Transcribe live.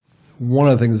one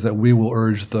of the things that we will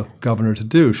urge the governor to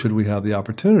do, should we have the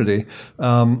opportunity,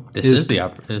 This is it.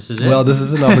 Well, this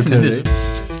is an opportunity.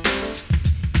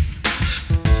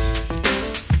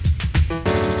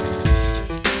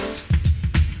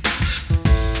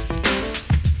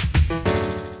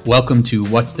 Welcome to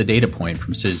What's the Data Point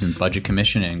from Citizens Budget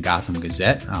Commission and Gotham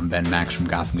Gazette. I'm Ben Max from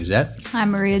Gotham Gazette.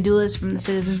 I'm Maria Doulis from the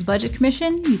Citizens Budget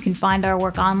Commission. You can find our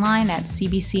work online at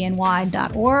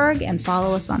cbcny.org and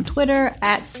follow us on Twitter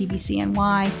at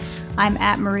cbcny. I'm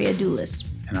at Maria Doulis.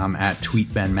 And I'm at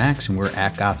TweetBenMax, and we're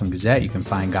at Gotham Gazette. You can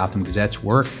find Gotham Gazette's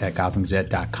work at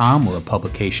gothamgazette.com. We're a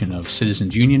publication of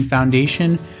Citizens Union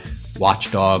Foundation,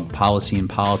 watchdog policy and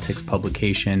politics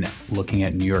publication looking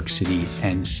at New York City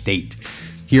and state.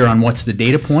 Here on What's the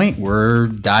Data Point, we're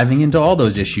diving into all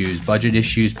those issues, budget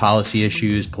issues, policy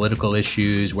issues, political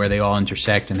issues, where they all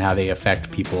intersect and how they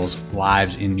affect people's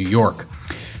lives in New York.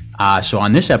 So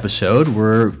on this episode,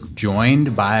 we're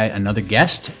joined by another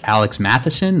guest, Alex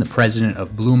Matheson, the president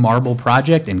of Blue Marble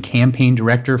Project and campaign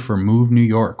director for Move New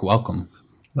York. Welcome.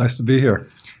 Nice to be here.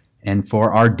 And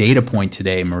for our data point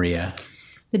today, Maria.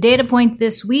 The data point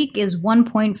this week is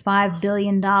 $1.5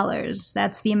 billion.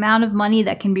 That's the amount of money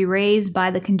that can be raised by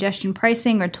the congestion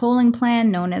pricing or tolling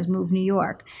plan known as Move New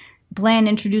York. The plan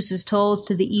introduces tolls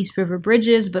to the East River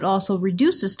bridges, but also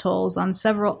reduces tolls on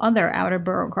several other outer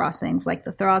borough crossings like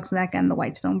the Throgs Neck and the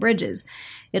Whitestone bridges.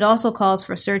 It also calls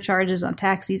for surcharges on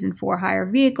taxis and for-hire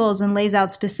vehicles and lays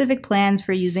out specific plans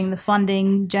for using the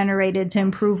funding generated to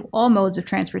improve all modes of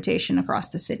transportation across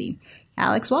the city.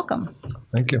 Alex, welcome.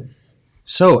 Thank you.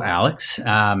 So, Alex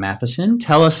Matheson,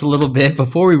 tell us a little bit,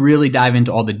 before we really dive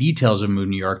into all the details of Move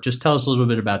New York, just tell us a little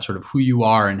bit about sort of who you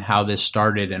are and how this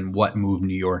started and what Move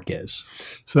New York is.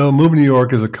 So Move New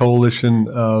York is a coalition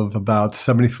of about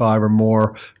 75 or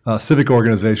more civic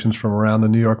organizations from around the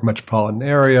New York metropolitan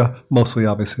area, mostly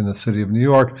obviously in the city of New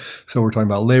York. So we're talking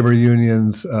about labor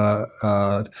unions,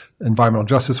 environmental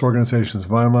justice organizations,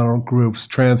 environmental groups,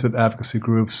 transit advocacy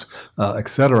groups, et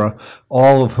cetera,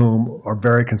 all of whom are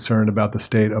very concerned about the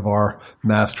state of our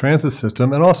mass transit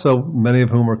system, and also many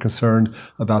of whom are concerned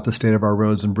about the state of our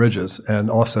roads and bridges, and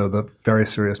also the very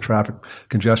serious traffic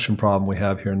congestion problem we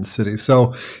have here in the city.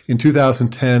 So in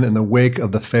 2010, in the wake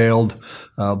of the failed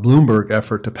Bloomberg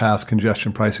effort to pass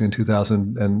congestion pricing in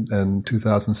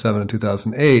 2007 and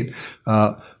 2008,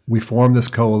 we formed this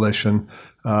coalition,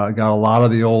 got a lot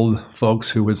of the old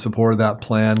folks who had supported that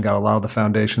plan, got a lot of the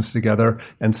foundations together,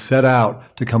 and set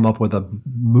out to come up with an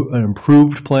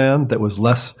improved plan that was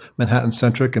less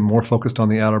Manhattan-centric and more focused on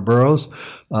the outer boroughs,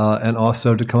 and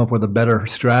also to come up with a better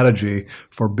strategy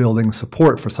for building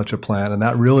support for such a plan. And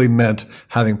that really meant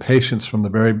having patience from the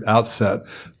very outset,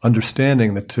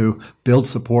 understanding that to build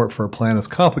support for a plan as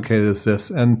complicated as this,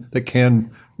 and that can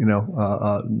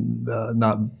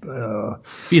not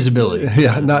feasibility.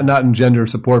 Yeah, not engender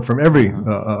support from every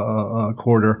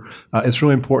quarter. It's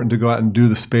really important to go out and do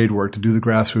the spade work, to do the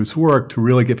grassroots work, to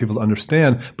really get people to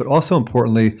understand, but also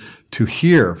importantly, to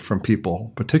hear from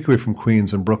people, particularly from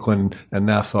Queens and Brooklyn and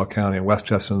Nassau County and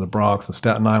Westchester and the Bronx and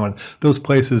Staten Island, those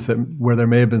places where there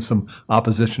may have been some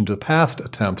opposition to past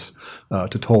attempts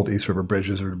to toll the East River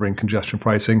bridges or to bring congestion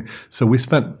pricing. So we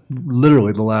spent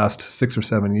literally the last 6 or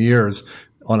 7 years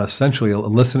on essentially a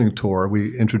listening tour.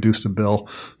 We introduced a bill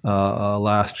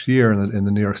last year in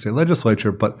the New York State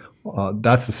Legislature, but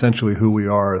that's essentially who we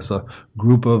are as a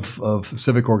group of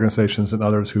civic organizations and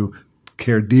others who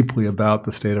care deeply about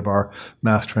the state of our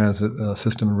mass transit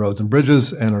system and roads and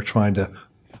bridges and are trying to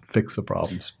fix the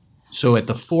problems. So at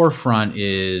the forefront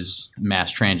is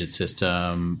mass transit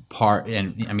system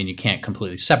and I mean, you can't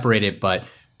completely separate it, but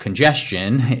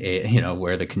congestion,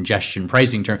 where the congestion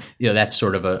pricing term, that's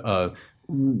sort of a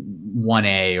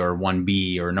 1A or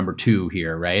 1B or number 2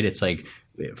 here, right? It's like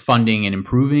funding and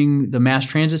improving the mass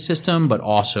transit system, but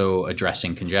also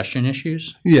addressing congestion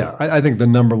issues? Yeah, I think the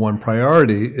number one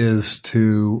priority is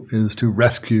to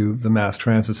rescue the mass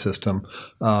transit system.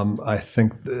 I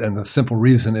think, and the simple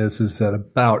reason is that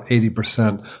about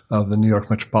 80% of the New York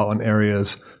metropolitan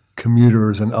area's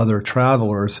commuters and other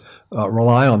travelers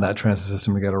rely on that transit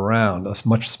system to get around. A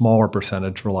much smaller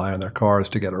percentage rely on their cars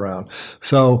to get around.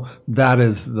 So that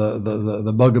is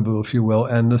the bugaboo, if you will.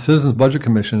 And the Citizens Budget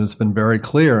Commission has been very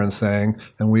clear in saying,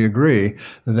 and we agree,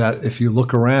 that if you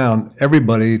look around,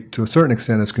 everybody to a certain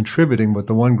extent is contributing, but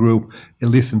the one group, at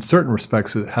least in certain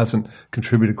respects, that hasn't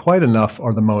contributed quite enough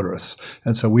are the motorists.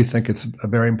 And so we think it's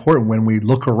very important when we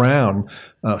look around,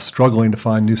 struggling to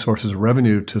find new sources of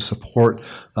revenue to support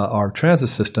our transit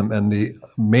system and the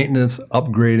maintenance,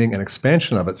 upgrading, and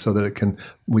expansion of it so that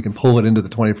we can pull it into the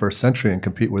 21st century and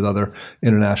compete with other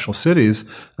international cities,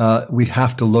 we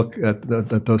have to look at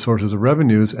those sources of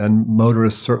revenues, and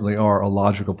motorists certainly are a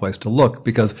logical place to look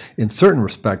because in certain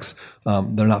respects,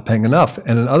 they're not paying enough.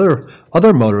 And in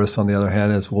other motorists, on the other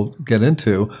hand, as we'll get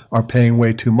into, are paying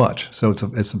way too much. So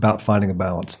it's about finding a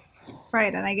balance.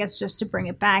 Right, and I guess just to bring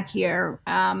it back here,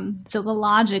 so the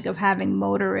logic of having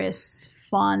motorists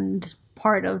fund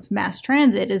part of mass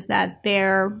transit is that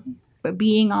their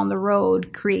being on the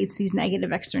road creates these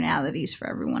negative externalities for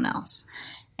everyone else.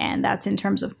 And that's in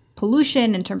terms of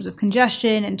pollution, in terms of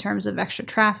congestion, in terms of extra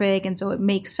traffic. And so it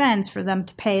makes sense for them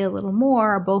to pay a little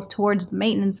more, both towards the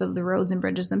maintenance of the roads and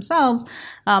bridges themselves,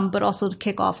 but also to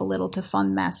kick off a little to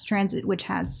fund mass transit, which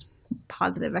has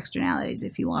positive externalities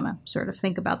if you want to sort of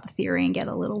think about the theory and get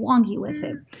a little wonky with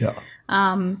it. Yeah.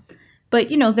 But,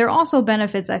 there are also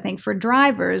benefits, I think, for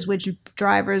drivers, which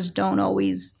drivers don't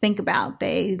always think about.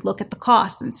 They look at the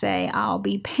cost and say, I'll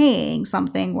be paying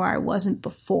something where I wasn't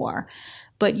before.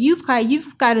 But you've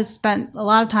got to spend a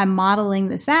lot of time modeling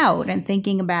this out and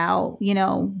thinking about,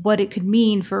 what it could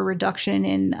mean for a reduction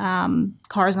in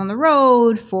cars on the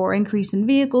road, for increase in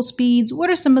vehicle speeds. What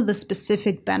are some of the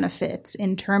specific benefits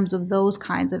in terms of those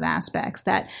kinds of aspects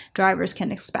that drivers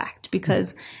can expect?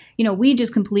 Because we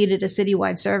just completed a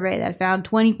citywide survey that found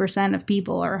 20% of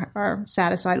people are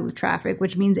satisfied with traffic,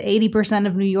 which means 80%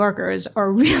 of New Yorkers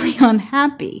are really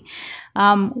unhappy.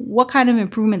 What kind of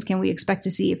improvements can we expect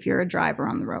to see if you're a driver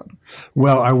on the road?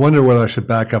 Well, I wonder whether I should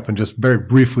back up and just very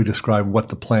briefly describe what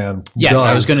the plan does. Yes,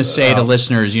 I was going to say to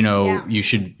listeners, you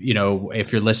should,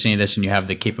 if you're listening to this and you have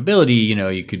the capability,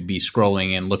 you could be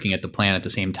scrolling and looking at the plan at the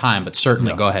same time, but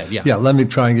certainly go ahead. Yeah. Yeah, let me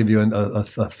try and give you a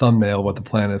thumbnail of what the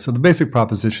plan is. So the basic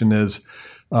proposition is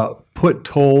put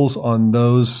tolls on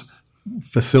those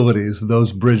facilities,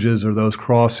 those bridges or those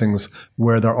crossings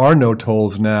where there are no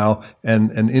tolls now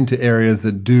and into areas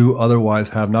that do otherwise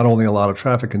have not only a lot of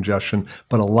traffic congestion,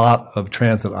 but a lot of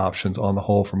transit options on the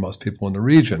whole for most people in the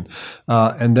region.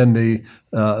 And then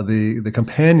the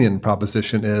companion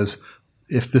proposition is,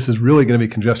 if this is really going to be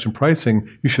congestion pricing,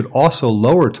 you should also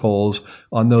lower tolls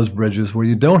on those bridges where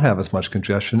you don't have as much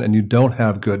congestion and you don't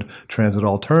have good transit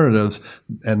alternatives.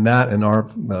 And that, in our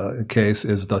case,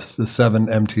 is the 7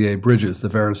 MTA bridges, the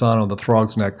Verrazano, the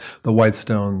Throgs Neck, the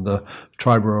Whitestone, the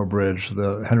Triborough Bridge,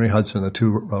 the Henry Hudson, the 2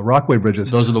 Rockaway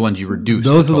bridges. Those are the ones you reduce.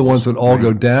 Those are the ones that all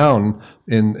go down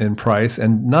in price,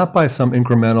 and not by some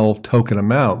incremental token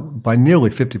amount. By nearly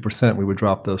 50%, we would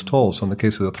drop those tolls. So in the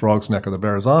case of the Throgs Neck or the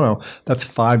Verrazano, that's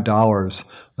 $5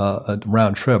 a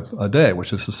round trip a day,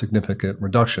 which is a significant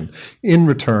reduction. In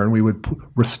return, we would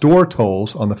restore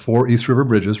tolls on the 4 East River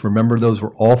bridges. Remember, those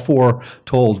were all 4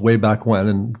 tolls way back when,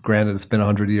 and granted, it's been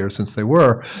 100 years since they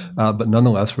were, but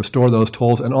nonetheless, restore those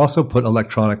tolls and also put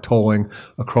electronic tolling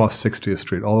across 60th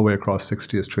Street, all the way across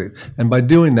 60th Street. And by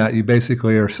doing that, you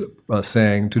basically are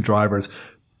saying to drivers,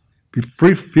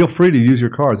 feel free to use your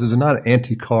cars. This is not an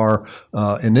anti-car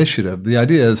initiative. The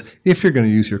idea is, if you're going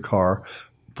to use your car,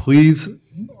 please,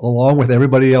 along with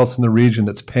everybody else in the region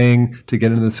that's paying to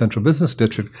get into the Central Business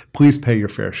District, please pay your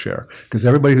fair share. Because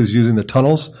everybody who's using the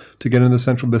tunnels to get into the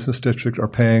Central Business District are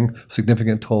paying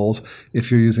significant tolls.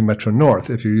 If you're using Metro North,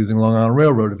 if you're using Long Island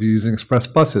Railroad, if you're using express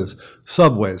buses,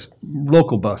 subways,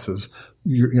 local buses,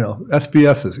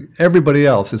 SBSs, everybody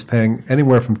else is paying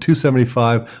anywhere from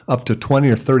 $2.75 up to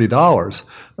 $20 or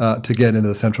 $30 to get into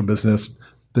the Central Business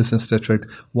District.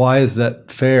 Why is that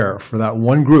fair for that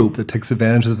one group that takes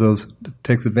advantage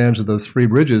of those free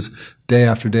bridges day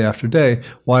after day after day?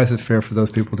 Why is it fair for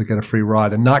those people to get a free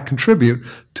ride and not contribute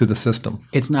to the system?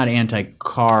 It's not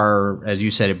anti-car, as you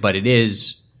said it, but it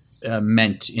is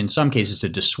meant in some cases to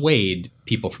dissuade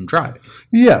people from driving.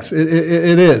 Yes,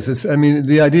 it is.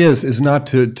 The idea is not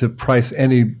to price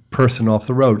any person off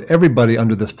the road. Everybody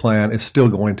under this plan is still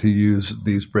going to use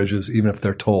these bridges, even if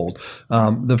they're tolled.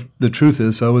 The truth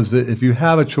is, though, is that if you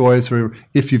have a choice, or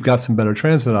if you've got some better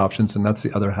transit options, and that's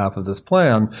the other half of this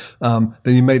plan,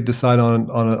 then you may decide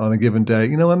on a given day,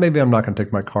 maybe I'm not going to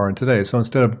take my car in today. So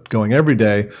instead of going every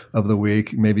day of the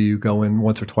week, maybe you go in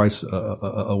once or twice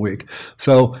a week.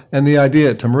 So, and the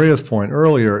idea, to Maria's point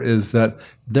earlier, is that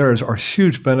there are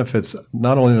huge benefits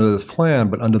not only under this plan,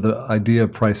 but under the idea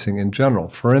of pricing in general.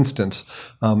 For instance,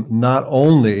 not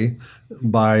only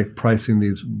by pricing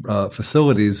these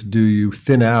facilities do you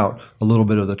thin out a little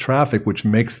bit of the traffic, which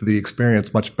makes the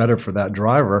experience much better for that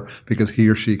driver because he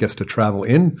or she gets to travel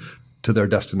in to their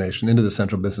destination, into the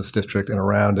Central Business District and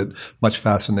around it much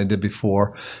faster than they did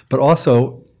before. But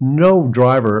also, no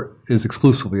driver is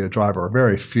exclusively a driver, or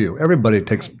very few. Everybody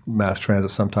takes mass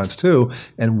transit sometimes too,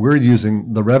 and we're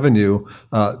using the revenue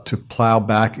to plow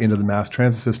back into the mass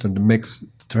transit system to make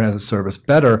transit service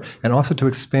better, and also to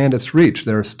expand its reach.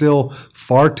 There are still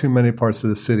far too many parts of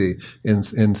the city in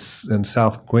southeastern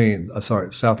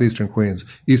Queens,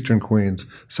 eastern Queens,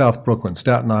 South Brooklyn,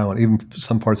 Staten Island, even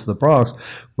some parts of the Bronx,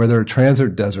 where there are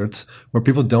transit deserts where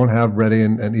people don't have ready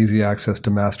and easy access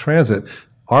to mass transit.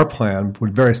 Our plan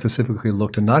would very specifically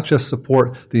look to not just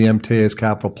support the MTA's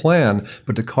capital plan,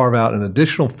 but to carve out an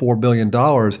additional $4 billion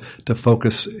to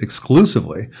focus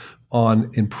exclusively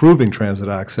on improving transit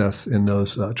access in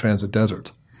those transit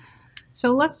deserts.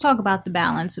 So let's talk about the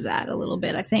balance of that a little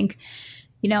bit. I think,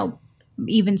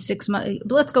 even 6 months,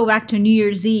 let's go back to New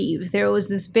Year's Eve. There was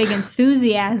this big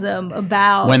enthusiasm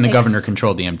about when the governor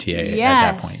controlled the MTA at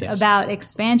that point. Yes, about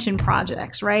expansion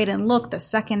projects, right? And look, the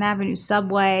 2nd Avenue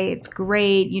subway, it's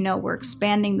great. We're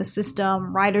expanding the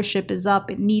system. Ridership is up.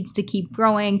 It needs to keep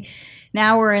growing.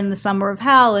 Now we're in the summer of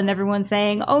hell and everyone's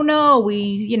saying, oh no,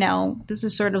 this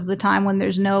is sort of the time when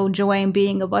there's no joy in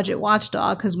being a budget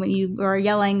watchdog, because when you are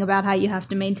yelling about how you have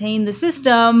to maintain the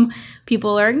system,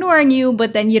 people are ignoring you,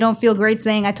 but then you don't feel great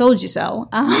saying, I told you so.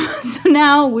 So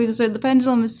now the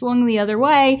pendulum has swung the other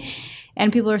way.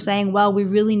 And people are saying, well, we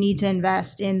really need to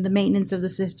invest in the maintenance of the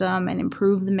system and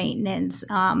improve the maintenance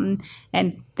and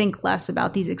think less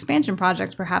about these expansion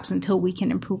projects, perhaps until we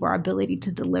can improve our ability to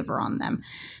deliver on them.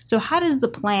 So how does the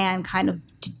plan kind of,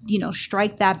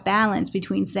 strike that balance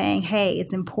between saying, hey,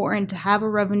 it's important to have a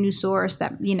revenue source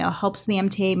that, helps the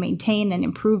MTA maintain and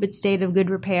improve its state of good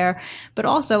repair, but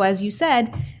also, as you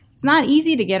said, it's not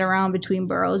easy to get around between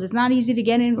boroughs. It's not easy to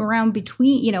get around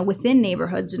within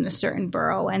neighborhoods in a certain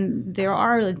borough. And there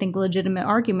are, I think, legitimate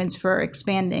arguments for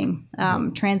expanding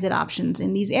transit options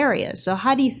in these areas. So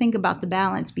how do you think about the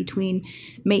balance between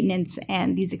maintenance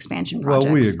and these expansion projects?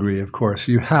 Well, we agree, of course.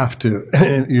 You have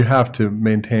to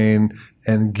maintain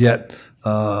and get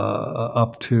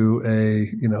up to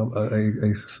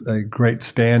a great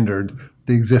standard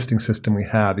the existing system we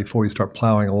have before you start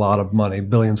plowing a lot of money,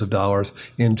 billions of dollars,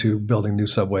 into building new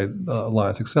subway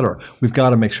lines, et cetera. We've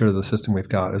got to make sure the system we've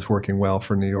got is working well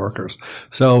for New Yorkers.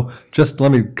 So just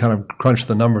let me kind of crunch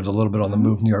the numbers a little bit on the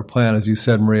Move New York plan. As you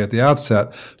said, Maria, at the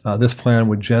outset, this plan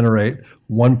would generate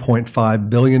 $1.5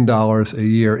 billion a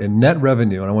year in net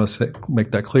revenue. And I want to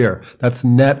make that clear. That's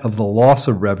net of the loss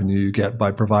of revenue you get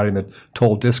by providing the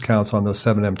toll discounts on those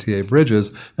 7 MTA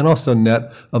bridges, and also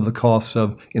net of the costs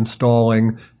of installing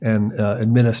and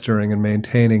administering and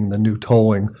maintaining the new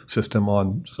tolling system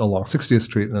along 60th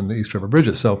Street and the East River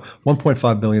bridges. So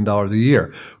 $1.5 billion a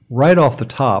year. Right off the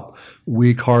top,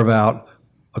 we carve out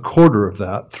a quarter of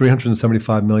that,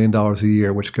 $375 million a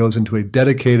year, which goes into a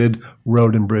dedicated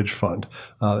road and bridge fund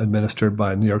administered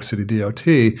by New York City DOT.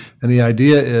 And the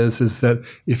idea is that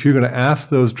if you're going to ask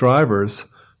those drivers,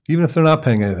 even if they're not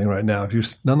paying anything right now, if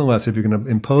you're going to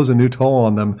impose a new toll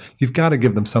on them, you've got to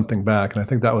give them something back. And I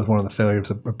think that was one of the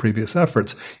failures of previous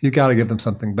efforts. You've got to give them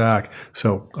something back.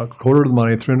 So a quarter of the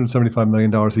money, $375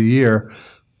 million a year,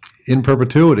 in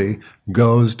perpetuity,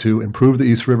 goes to improve the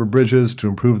East River bridges, to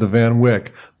improve the Van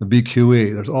Wyck, the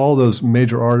BQE. There's all those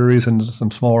major arteries and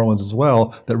some smaller ones as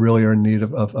well that really are in need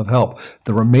of help.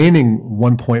 The remaining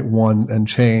 1.1 and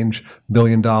change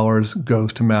billion dollars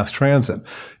goes to mass transit.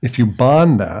 If you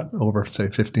bond that over, say,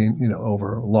 15,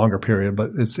 over a longer period,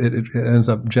 but it ends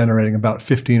up generating about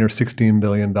 15 or 16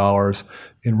 billion dollars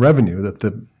in revenue that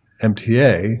the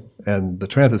MTA and the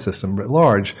transit system writ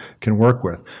large can work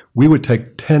with. We would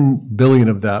take 10 billion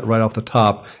of that right off the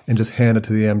top and just hand it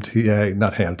to the MTA,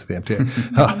 not hand it to the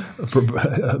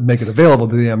MTA, make it available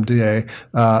to the MTA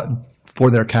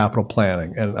for their capital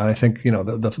planning. And I think,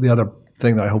 the other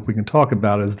thing that I hope we can talk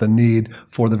about is the need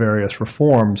for the various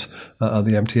reforms of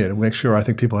the MTA to make sure I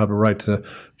think people have a right to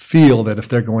feel that if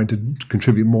they're going to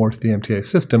contribute more to the MTA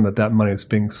system, that money is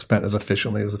being spent as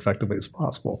efficiently, as effectively as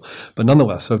possible. But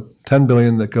nonetheless, so $10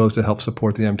 billion that goes to help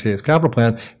support the MTA's capital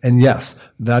plan. And yes,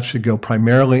 that should go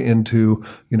primarily into,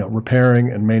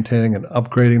 repairing and maintaining and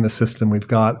upgrading the system we've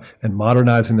got and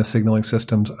modernizing the signaling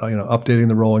systems, updating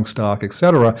the rolling stock, et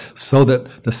cetera, so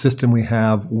that the system we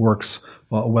have works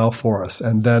well for us.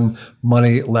 And then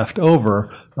money left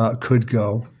over could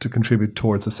go to contribute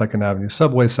towards the 2nd Avenue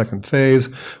subway, second phase.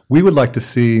 We would like to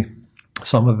see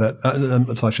some of it,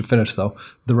 so I should finish though.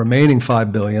 The remaining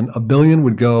 $5 billion, $1 billion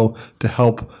would go to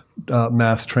help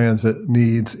mass transit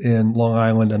needs in Long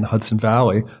Island and the Hudson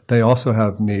Valley. They also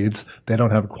have needs. They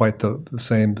don't have quite the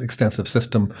same extensive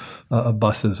system of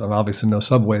buses and obviously no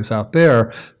subways out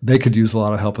there. They could use a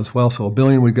lot of help as well. So $1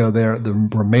 billion would go there. The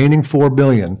remaining $4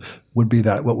 billion would be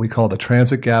that what we call the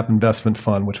Transit Gap Investment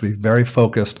Fund, which would be very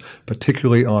focused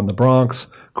particularly on the Bronx,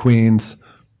 Queens,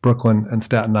 Brooklyn, and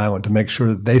Staten Island to make sure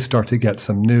that they start to get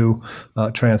some new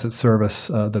transit service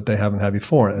that they haven't had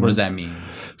before. And what does that mean?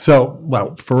 So,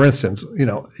 well, for instance,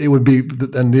 it would be,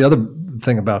 and the other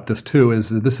thing about this too is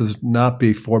that this is not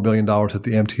be $4 billion that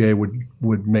the MTA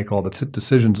would make all the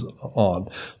decisions on.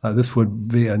 This would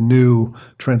be a new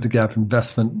Transit Gap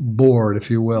Investment Board, if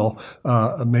you will,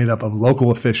 made up of local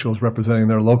officials representing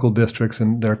their local districts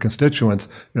and their constituents,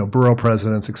 borough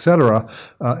presidents, et cetera.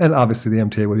 And obviously the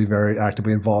MTA would be very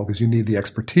actively involved because you need the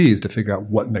expertise to figure out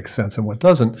what makes sense and what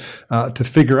doesn't, to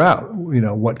figure out,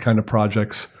 what kind of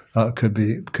projects could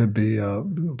be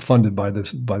funded by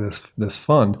this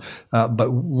fund.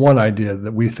 But one idea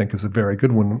that we think is a very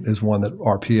good one is one that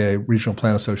RPA, Regional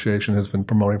Plan Association, has been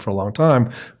promoting for a long time,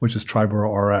 which is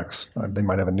Triborough RX. They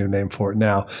might have a new name for it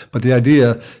now. But the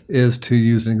idea is to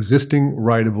use an existing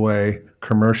right-of-way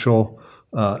commercial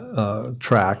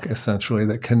track, essentially,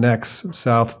 that connects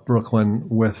South Brooklyn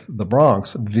with the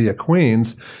Bronx via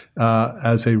Queens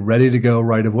as a ready-to-go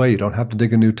right-of-way. You don't have to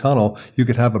dig a new tunnel. You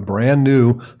could have a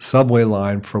brand-new subway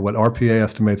line for what RPA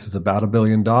estimates is about $1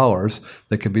 billion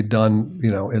that could be done,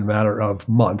 in a matter of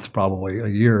months, probably a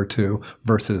year or two,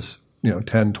 versus,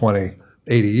 10, 20,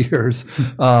 80 years.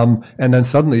 And then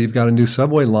suddenly you've got a new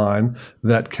subway line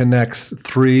that connects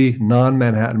 3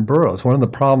 non-Manhattan boroughs. One of the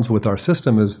problems with our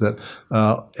system is that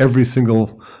every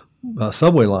single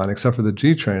subway line, except for the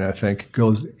G train, I think,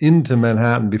 goes into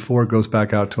Manhattan before it goes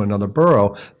back out to another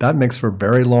borough. That makes for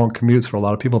very long commutes for a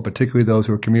lot of people, particularly those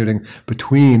who are commuting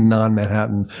between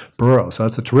non-Manhattan boroughs. So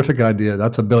that's a terrific idea.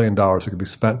 That's $1 billion that could be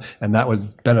spent, and that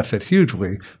would benefit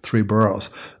hugely 3 boroughs.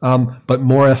 But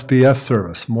more SBS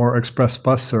service, more express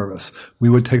bus service. We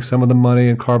would take some of the money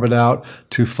and carve it out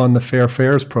to fund the Fair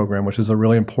Fares program, which is a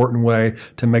really important way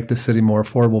to make the city more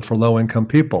affordable for low-income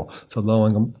people. So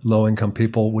low-income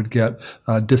people would get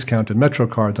discounted Metro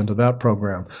cards under that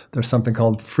program. There's something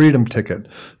called Freedom Ticket,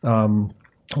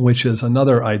 which is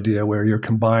another idea where you're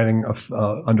combining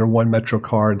under one Metro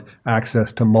card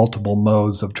access to multiple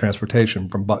modes of transportation,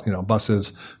 from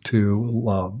buses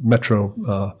to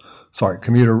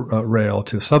commuter rail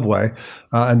to subway.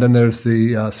 And then there's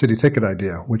the city ticket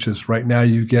idea, which is right now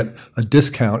you get a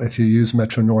discount if you use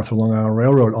Metro North or Long Island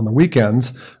Railroad on the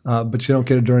weekends, but you don't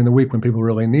get it during the week when people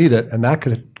really need it. And that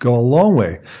could go a long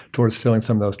way towards filling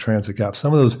some of those transit gaps.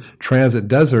 Some of those transit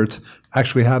deserts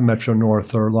actually have Metro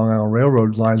North or Long Island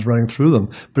Railroad lines running through them.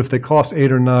 But if they cost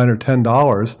 $8 or $9 or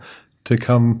 $10 to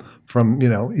come from,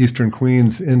 Eastern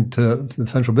Queens into the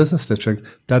Central Business District,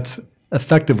 that's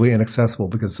effectively inaccessible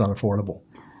because it's unaffordable.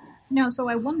 So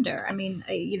I wonder,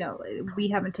 we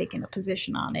haven't taken a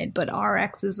position on it, but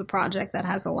RX is a project that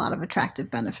has a lot of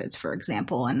attractive benefits, for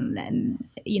example, and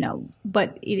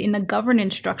but in a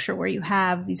governance structure where you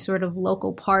have these sort of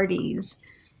local parties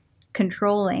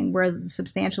controlling where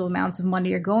substantial amounts of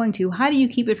money are going to, how do you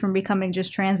keep it from becoming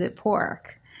just transit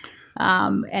pork?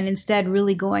 And instead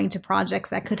really going to projects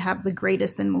that could have the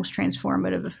greatest and most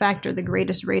transformative effect or the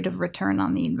greatest rate of return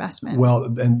on the investment. Well,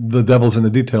 and the devil's in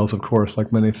the details, of course,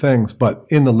 like many things. But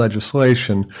in the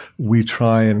legislation, we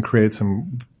try and create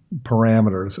some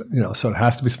parameters, so it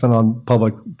has to be spent on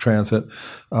public transit,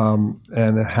 and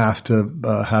it has to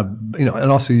have, and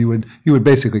also you would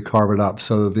basically carve it up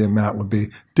so that the amount would be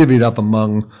divvied up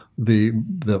among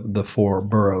the 4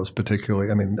 boroughs,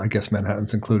 particularly. I guess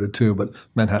Manhattan's included too, but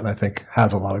Manhattan, I think,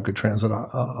 has a lot of good transit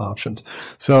options.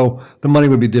 So the money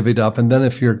would be divvied up, and then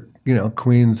if you're,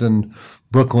 Queens and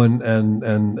Brooklyn and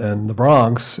the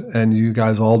Bronx, and you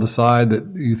guys all decide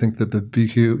that you think that the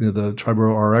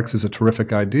Triborough RX is a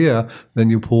terrific idea,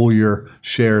 then you pool your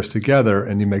shares together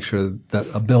and you make sure that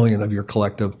 $1 billion of your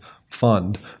collective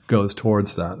fund goes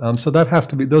towards that. So that has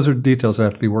to be, those are details that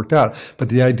have to be worked out. But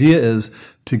the idea is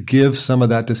to give some of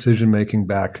that decision making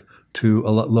back to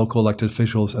local elected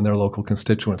officials and their local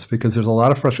constituents, because there's a lot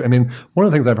of frustration. One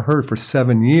of the things I've heard for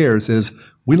 7 years is,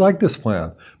 we like this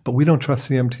plan, but we don't trust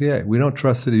the MTA. We don't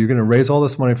trust that you're going to raise all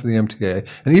this money for the MTA.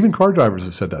 And even car drivers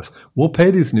have said this. We'll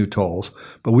pay these new tolls,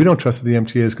 but we don't trust that the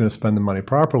MTA is going to spend the money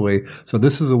properly. So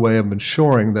this is a way of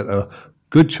ensuring that a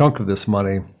good chunk of this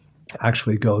money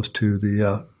actually goes to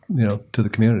the to the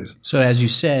communities. So as you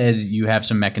said, you have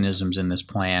some mechanisms in this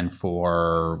plan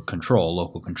for control,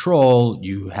 local control.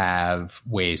 You have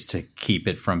ways to keep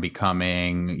it from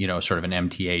becoming, sort of an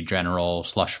MTA general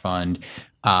slush fund,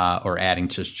 or adding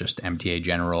to just MTA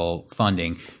general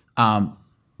funding.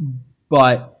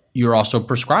 But you're also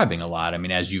prescribing a lot.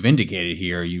 As you've indicated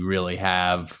here, you really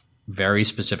have very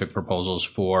specific proposals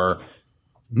for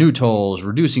new tolls,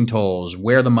 reducing tolls,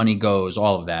 where the money goes,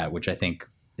 all of that, which I think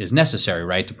is necessary,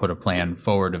 right, to put a plan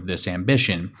forward of this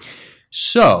ambition.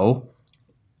 So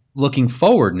looking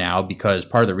forward now, because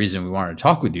part of the reason we wanted to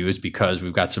talk with you is because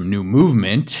we've got some new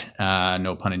movement,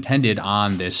 no pun intended,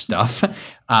 on this stuff.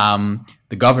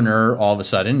 The governor all of a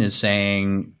sudden is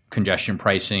saying congestion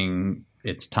pricing,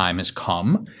 its time has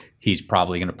come. He's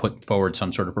probably going to put forward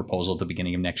some sort of proposal at the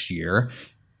beginning of next year.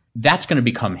 That's going to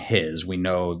become his. We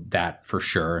know that for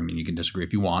sure. I mean, you can disagree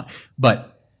if you want,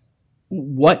 but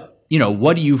what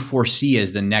do you foresee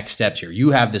as the next steps here?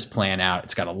 You have this plan out.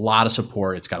 It's got a lot of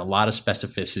support. It's got a lot of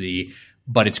specificity,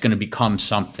 but it's going to become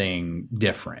something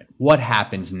different. What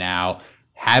happens now?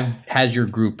 Has your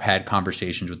group had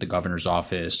conversations with the governor's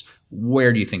office?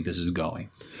 Where do you think this is going?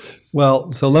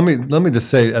 Well, so let me just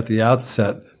say at the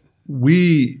outset,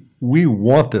 we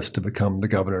want this to become the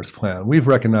governor's plan. We've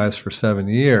recognized for 7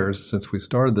 years since we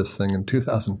started this thing in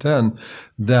 2010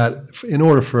 that in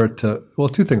order for it to, well,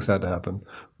 two things had to happen.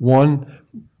 One,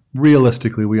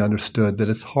 realistically, we understood that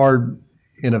it's hard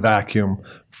in a vacuum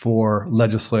for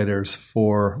legislators,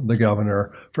 for the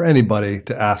governor, for anybody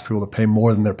to ask people to pay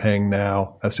more than they're paying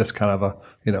now. That's just kind of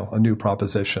a new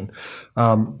proposition.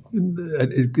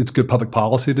 It's good public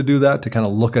policy to do that, to kind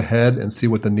of look ahead and see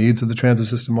what the needs of the transit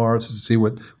system are, to see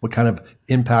what kind of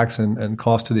impacts and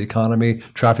costs to the economy,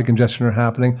 traffic congestion are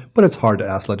happening. But it's hard to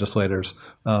ask legislators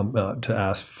to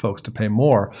ask folks to pay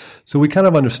more. So we kind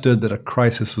of understood that a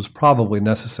crisis was probably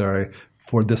necessary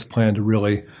for this plan to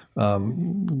really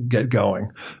get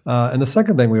going. And the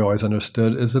second thing we always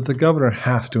understood is that the governor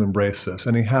has to embrace this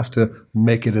and he has to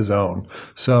make it his own.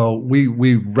 So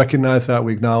we recognize that,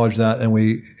 we acknowledge that, and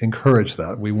we encourage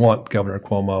that. We want Governor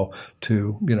Cuomo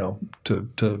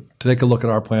to take a look at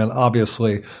our plan,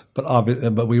 obviously,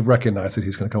 but we recognize that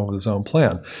he's going to come up with his own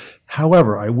plan.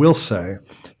 However, I will say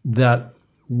that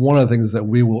one of the things that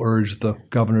we will urge the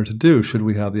governor to do, should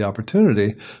we have the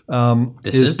opportunity,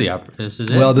 this is it.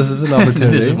 Well, this is an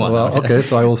opportunity. This is one. Well, okay,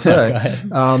 so I will say,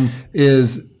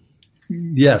 is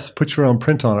yes, put your own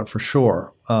print on it for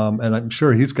sure. And I'm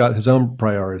sure he's got his own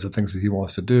priorities of things that he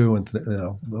wants to do and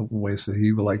ways that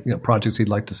he would like, projects he'd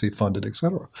like to see funded, et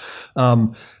cetera.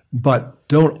 But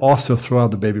don't also throw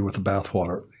out the baby with the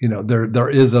bathwater. There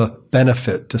is a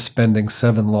benefit to spending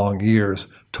 7 long years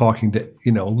talking to,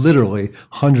 literally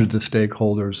hundreds of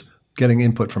stakeholders, getting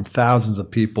input from thousands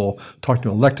of people, talking to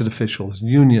elected officials,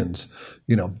 unions,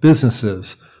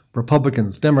 businesses,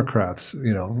 Republicans, Democrats,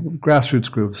 grassroots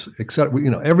groups, et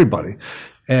cetera, everybody.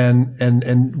 And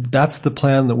that's the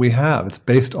plan that we have. It's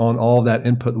based on all that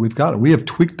input that we've gotten. We have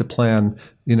tweaked the plan,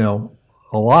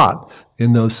 a lot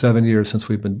in those 7 years since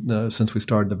we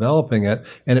started developing it,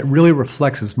 and it really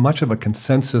reflects as much of a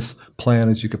consensus plan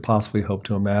as you could possibly hope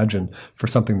to imagine for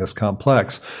something this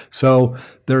complex. So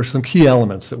there are some key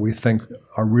elements that we think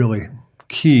are really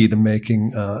key to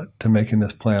making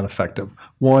this plan effective.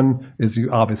 One is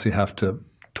you obviously have to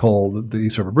toll the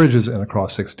East River bridges and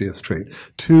across 60th Street.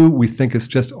 2, we think it's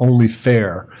just only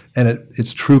fair, and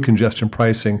it's true congestion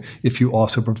pricing if you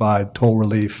also provide toll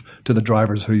relief to the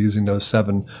drivers who are using those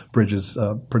 7 bridges,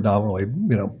 predominantly,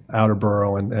 outer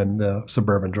borough and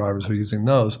suburban drivers who are using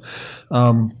those.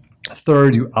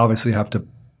 3rd, you obviously have to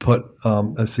put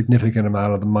a significant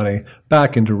amount of the money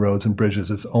back into roads and bridges.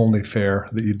 It's only fair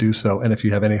that you do so. And if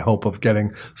you have any hope of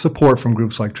getting support from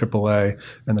groups like AAA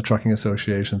and the trucking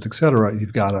associations, et cetera,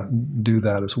 you've got to do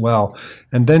that as well.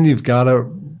 And then you've got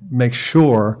to make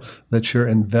sure that you're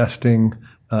investing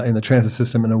in the transit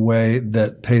system in a way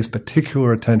that pays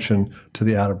particular attention to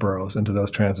the outer boroughs and to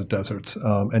those transit deserts,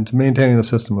 and to maintaining the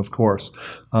system, of course.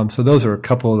 So those are a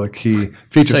couple of the key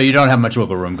features. So you don't have much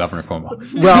wiggle room, Governor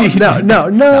Cuomo. Well,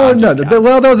 no.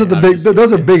 Well,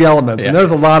 those are big elements, and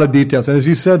there's a lot of details. And as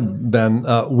you said, Ben,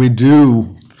 we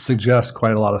do suggest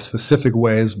quite a lot of specific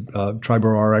ways.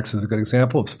 Triborough RX is a good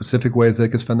example of specific ways they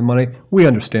could spend the money. We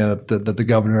understand that the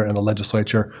governor and the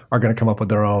legislature are going to come up with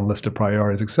their own list of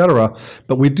priorities, et cetera.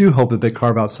 But we do hope that they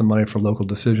carve out some money for local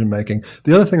decision making.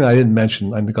 The other thing that I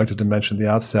neglected to mention at the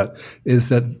outset, is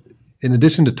that in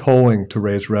addition to tolling to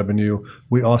raise revenue,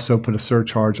 we also put a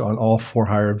surcharge on all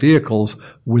for-hire vehicles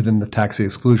within the taxi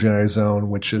exclusionary zone,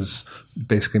 which is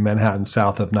basically Manhattan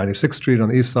south of 96th Street on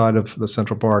the east side of the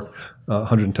Central Park,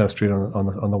 110th Street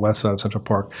on the west side of Central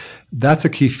Park. That's a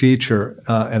key feature,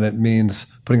 and it means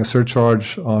putting a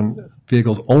surcharge on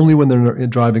vehicles only when they're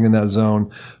driving in that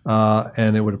zone,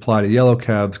 and it would apply to yellow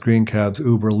cabs, green cabs,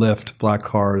 Uber, Lyft, black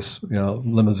cars,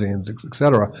 limousines, et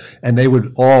cetera. And they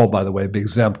would all, by the way, be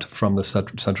exempt from the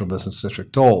Central Business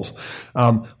District tolls.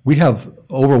 We have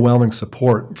overwhelming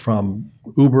support from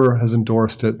Uber has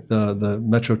endorsed it. The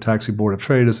Metro Taxi Board of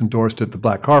Trade has endorsed it. The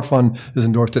Black Car Fund has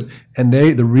endorsed it. And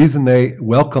the reason they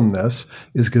welcome this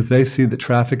is because they see that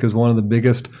traffic is one of the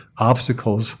biggest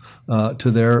obstacles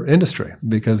to their industry.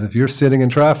 Because if you're sitting in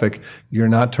traffic, you're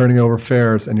not turning over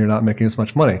fares and you're not making as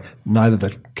much money. Neither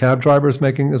the cab driver is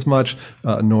making as much,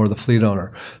 nor the fleet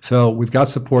owner. So we've got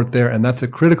support there, and that's a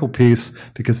critical piece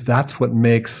because that's what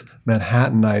makes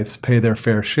Manhattanites pay their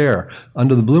fair share.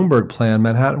 Under the Bloomberg plan,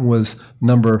 Manhattan was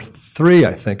number 3,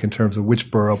 I think, in terms of which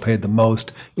borough paid the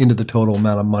most into the total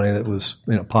amount of money that was,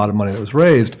 pot of money that was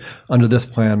raised. Under this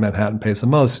plan, Manhattan pays the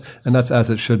most, and that's as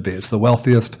it should be. It's the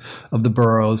wealthiest of the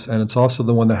boroughs, and it's also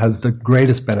the one that has the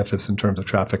greatest benefits in terms of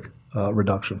traffic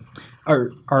reduction.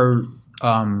 Are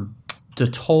the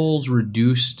tolls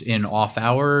reduced in off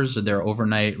hours? Are there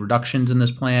overnight reductions in this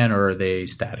plan, or are they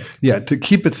static? Yeah, to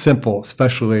keep it simple,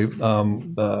 especially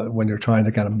when you're trying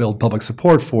to kind of build public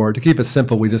support for it, to keep it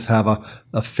simple, we just have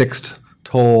a fixed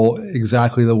toll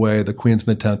exactly the way the Queens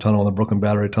Midtown Tunnel and the Brooklyn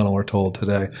Battery Tunnel are tolled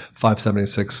today.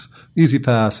 $5.76 Easy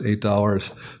Pass,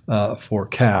 $8 for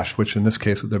cash, which in this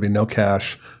case there'd be no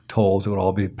cash tolls. It would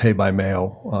all be pay by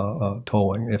mail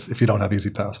tolling if you don't have Easy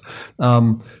Pass.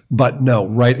 But no,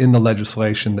 right in the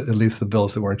legislation, at least the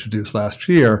bills that were introduced last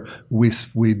year,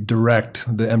 we direct,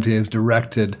 the MTA is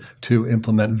directed to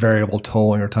implement variable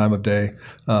tolling or time of day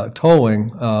tolling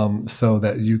so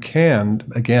that you can,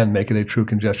 again, make it a true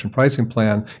congestion pricing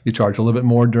plan. You charge a little bit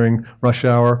more during rush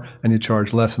hour and you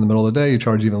charge less in the middle of the day. You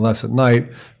charge even less at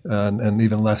night and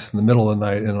even less in the middle of the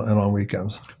night and on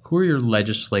weekends. Who are your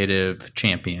legislative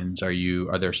champions? Are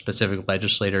there specific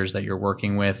legislators that you're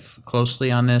working with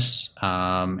closely on this?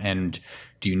 And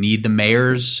do you need the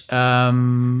mayor's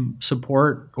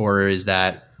support, or is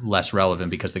that less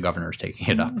relevant because the governor is taking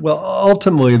it up? Well,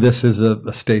 ultimately, this is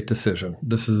a state decision.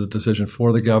 This is a decision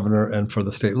for the governor and for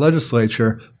the state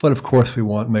legislature. But of course, we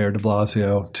want Mayor de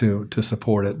Blasio to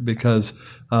support it because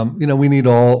we need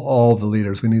all the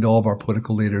leaders. We need all of our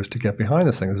political leaders to get behind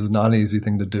this thing. This is not an easy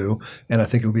thing to do, and I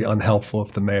think it would be unhelpful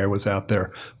if the mayor was out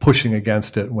there pushing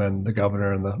against it when the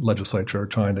governor and the legislature are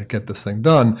trying to get this thing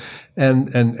done. And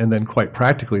then, quite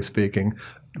practically speaking,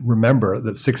 remember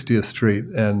that 60th Street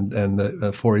and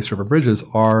the 4 East River Bridges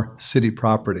are city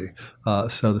property,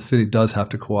 so the city does have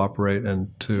to cooperate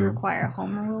and to. Does it require a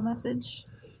home rule message?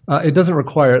 It doesn't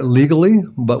require it legally,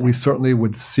 but we certainly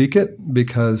would seek it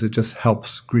because it just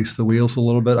helps grease the wheels a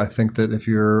little bit. I think that if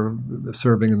you're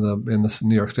serving in the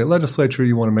New York State Legislature,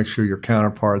 you want to make sure your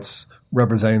counterparts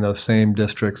representing those same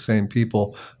districts, same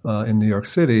people in New York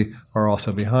City are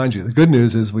also behind you. The good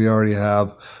news is we already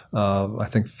have, I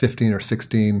think, 15 or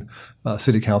 16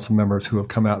 city council members who have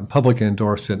come out and publicly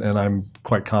endorsed it, and I'm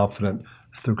quite confident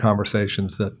through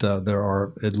conversations that there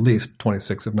are at least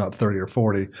 26, if not 30 or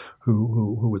 40,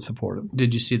 who would support it.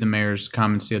 Did you see the mayor's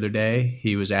comments the other day?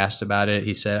 He was asked about it.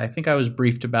 He said, I think I was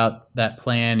briefed about that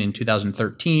plan in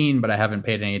 2013, but I haven't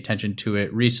paid any attention to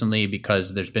it recently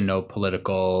because there's been no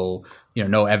political,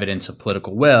 no evidence of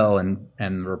political will. And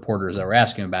the reporters that were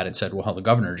asking about it said, well, the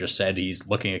governor just said he's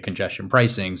looking at congestion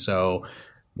pricing. So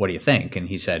what do you think? And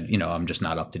he said, I'm just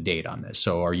not up to date on this.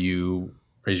 So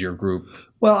is your group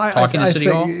talking to City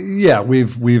Hall? Yeah,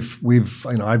 we've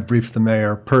I've briefed the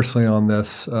mayor personally on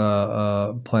this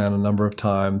plan a number of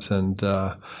times, and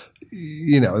they're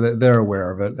aware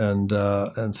of it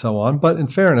and so on. But in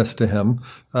fairness to him,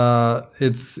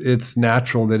 it's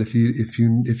natural that if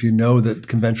you know that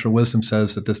conventional wisdom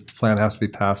says that this plan has to be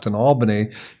passed in Albany,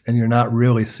 and you're not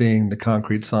really seeing the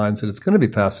concrete signs that it's going to be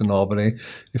passed in Albany,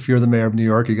 if you're the mayor of New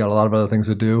York, you got a lot of other things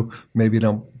to do. Maybe you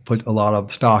don't put a lot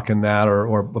of stock in that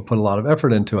or put a lot of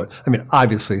effort into it. I mean,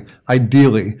 obviously,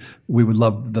 ideally, we would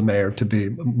love the mayor to be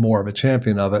more of a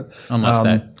champion of it. Unless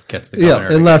that gets the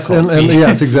governor.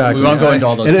 Yes, exactly. We won't go into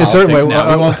all those politics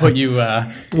now. We won't put you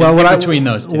between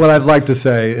those two. What I'd like to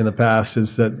say in the past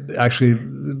is that actually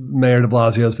Mayor de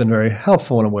Blasio has been very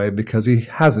helpful in a way because he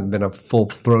hasn't been a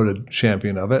full-throated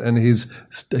champion of it, and he's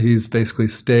basically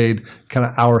stayed kind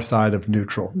of our side of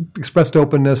neutral. Expressed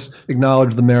openness,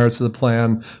 acknowledged the merits of the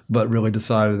plan, but really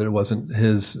decided that it wasn't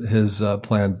his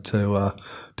plan to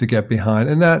get behind,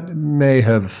 and that may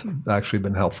have actually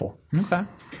been helpful. Okay.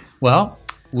 Well,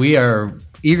 we are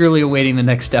eagerly awaiting the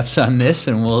next steps on this,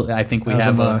 and I think we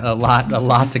have a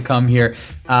lot to come here.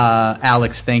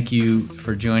 Alex, thank you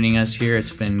for joining us here.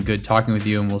 It's been good talking with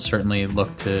you, and we'll certainly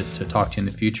look to talk to you in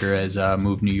the future as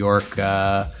Move New York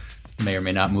may or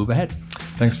may not move ahead.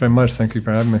 Thanks very much. Thank you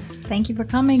for having me. Thank you for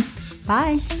coming.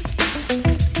 Bye.